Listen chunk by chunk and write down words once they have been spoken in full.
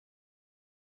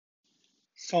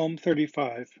Psalm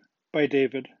 35 by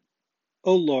David.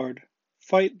 O Lord,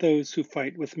 fight those who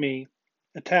fight with me.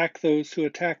 Attack those who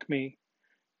attack me.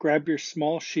 Grab your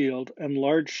small shield and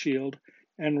large shield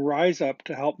and rise up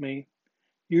to help me.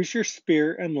 Use your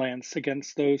spear and lance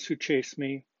against those who chase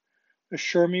me.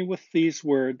 Assure me with these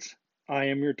words, I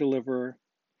am your deliverer.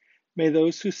 May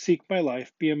those who seek my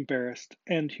life be embarrassed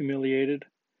and humiliated.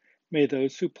 May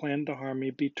those who plan to harm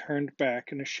me be turned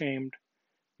back and ashamed.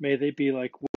 May they be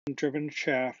like wind-driven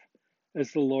chaff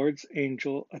as the Lord's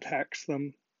angel attacks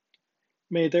them.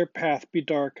 May their path be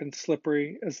dark and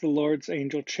slippery as the Lord's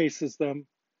angel chases them.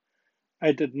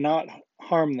 I did not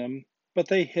harm them, but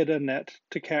they hid a net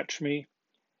to catch me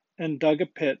and dug a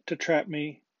pit to trap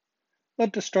me.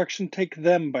 Let destruction take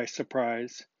them by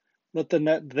surprise. Let the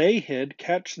net they hid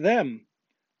catch them.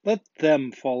 Let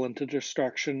them fall into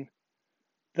destruction.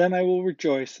 Then I will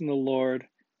rejoice in the Lord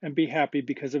and be happy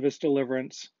because of his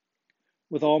deliverance.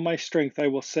 With all my strength I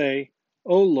will say,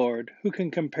 O Lord, who can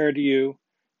compare to you?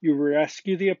 You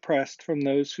rescue the oppressed from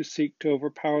those who seek to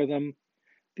overpower them,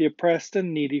 the oppressed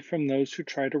and needy from those who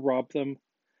try to rob them.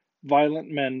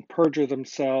 Violent men perjure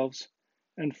themselves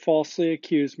and falsely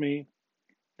accuse me.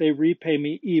 They repay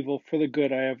me evil for the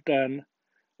good I have done.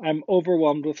 I am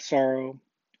overwhelmed with sorrow.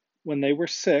 When they were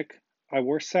sick, I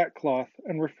wore sackcloth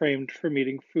and refrained from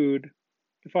eating food.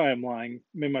 If I am lying,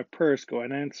 may my prayers go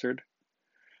unanswered.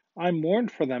 I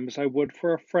mourned for them as I would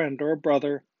for a friend or a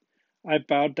brother. I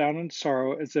bowed down in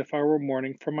sorrow as if I were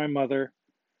mourning for my mother.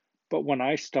 But when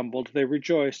I stumbled, they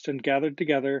rejoiced and gathered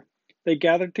together. They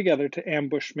gathered together to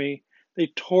ambush me. They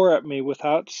tore at me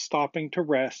without stopping to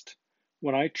rest.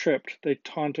 When I tripped, they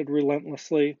taunted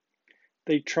relentlessly.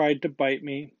 They tried to bite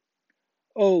me.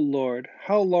 Oh Lord,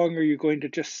 how long are you going to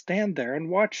just stand there and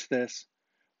watch this?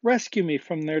 Rescue me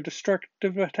from their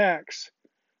destructive attacks.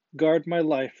 Guard my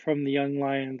life from the young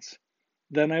lions.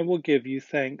 Then I will give you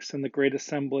thanks in the great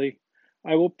assembly.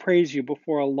 I will praise you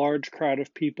before a large crowd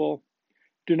of people.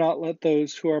 Do not let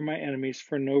those who are my enemies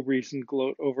for no reason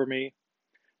gloat over me.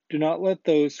 Do not let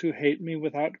those who hate me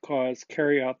without cause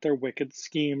carry out their wicked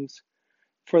schemes,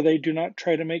 for they do not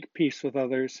try to make peace with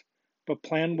others, but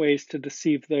plan ways to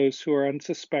deceive those who are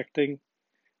unsuspecting.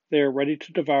 They are ready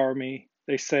to devour me.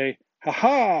 They say, Ha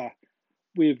ha!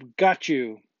 We've got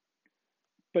you!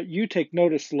 But you take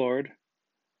notice, Lord.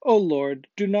 O Lord,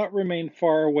 do not remain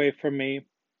far away from me.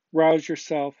 Rouse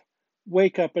yourself.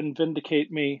 Wake up and vindicate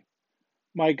me.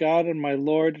 My God and my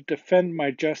Lord, defend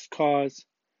my just cause.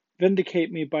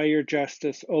 Vindicate me by your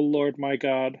justice, O Lord my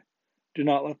God. Do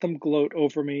not let them gloat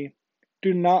over me.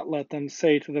 Do not let them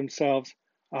say to themselves,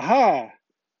 Aha!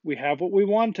 We have what we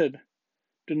wanted.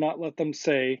 Do not let them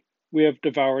say, We have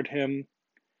devoured him.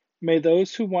 May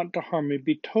those who want to harm me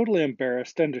be totally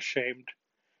embarrassed and ashamed.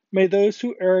 May those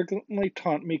who arrogantly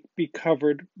taunt me be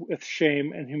covered with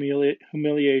shame and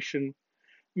humiliation.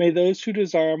 May those who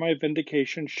desire my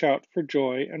vindication shout for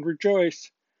joy and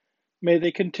rejoice. May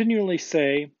they continually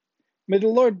say, May the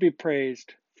Lord be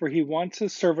praised, for he wants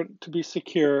his servant to be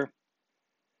secure.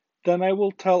 Then I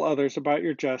will tell others about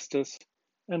your justice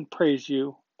and praise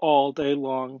you all day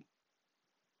long.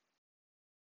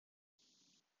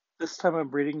 This time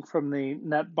I'm reading from the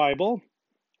Net Bible.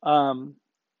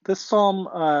 This psalm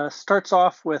starts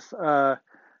off with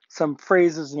some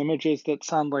phrases and images that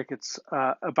sound like it's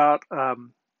about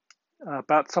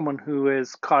someone who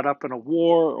is caught up in a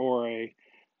war or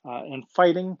in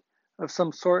fighting of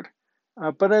some sort.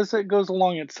 But as it goes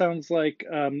along, it sounds like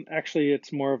actually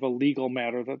it's more of a legal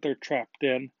matter that they're trapped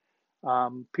in.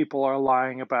 People are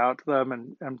lying about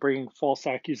them and bringing false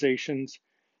accusations.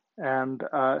 And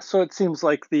so it seems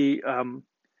like the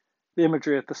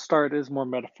imagery at the start is more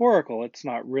metaphorical. It's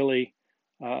not really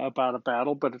about a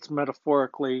battle, but it's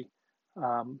metaphorically,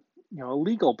 a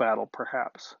legal battle,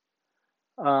 perhaps.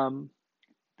 Um,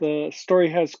 the story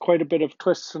has quite a bit of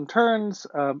twists and turns.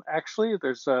 Actually,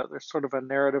 there's sort of a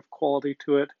narrative quality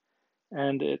to it,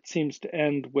 and it seems to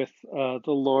end with the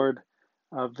Lord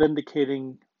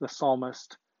vindicating the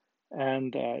psalmist,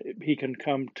 and he can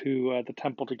come to the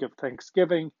temple to give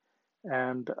thanksgiving,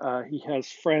 and he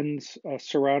has friends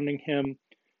surrounding him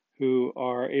who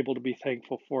are able to be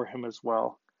thankful for him as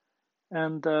well.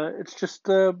 And it's just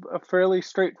a fairly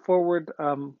straightforward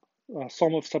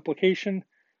psalm of supplication,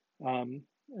 and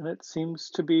it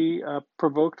seems to be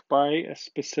provoked by a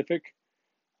specific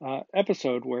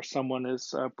episode where someone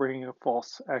is bringing a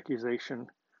false accusation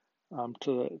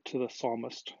to the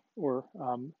psalmist, or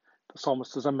the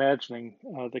psalmist is imagining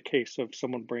the case of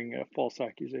someone bringing a false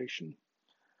accusation.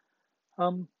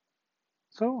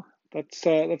 So that's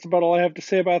about all I have to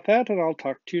say about that, and I'll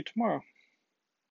talk to you tomorrow.